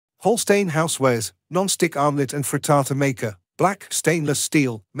Holstein Housewares, non-stick omelet and frittata maker. Black stainless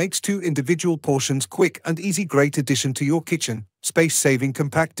steel makes 2 individual portions quick and easy. Great addition to your kitchen. Space-saving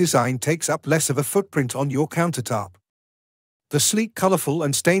compact design takes up less of a footprint on your countertop. The sleek, colorful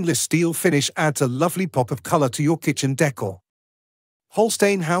and stainless steel finish adds a lovely pop of color to your kitchen decor.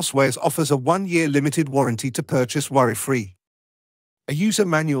 Holstein Housewares offers a 1-year limited warranty to purchase worry-free. A user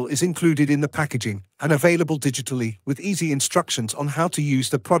manual is included in the packaging and available digitally with easy instructions on how to use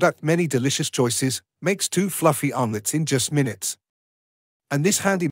the product. Many delicious choices, makes 2 fluffy omelets in just minutes. And this handy